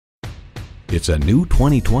It's a new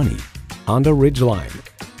 2020 Honda Ridgeline.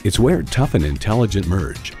 It's where tough and intelligent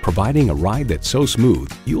merge, providing a ride that's so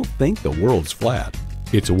smooth you'll think the world's flat.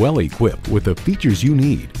 It's well equipped with the features you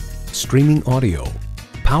need: streaming audio,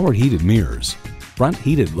 power heated mirrors, front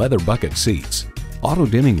heated leather bucket seats, auto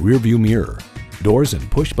dimming rearview mirror, doors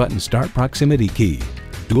and push button start proximity key,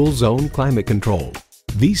 dual zone climate control,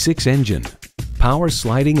 V6 engine, power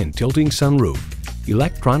sliding and tilting sunroof,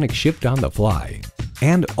 electronic shift on the fly,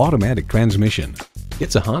 and automatic transmission.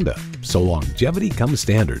 It's a Honda, so longevity comes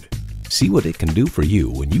standard. See what it can do for you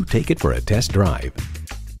when you take it for a test drive.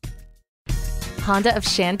 Honda of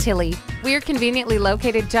Chantilly. We're conveniently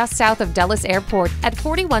located just south of Dulles Airport at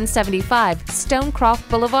 4175 Stonecroft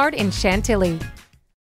Boulevard in Chantilly.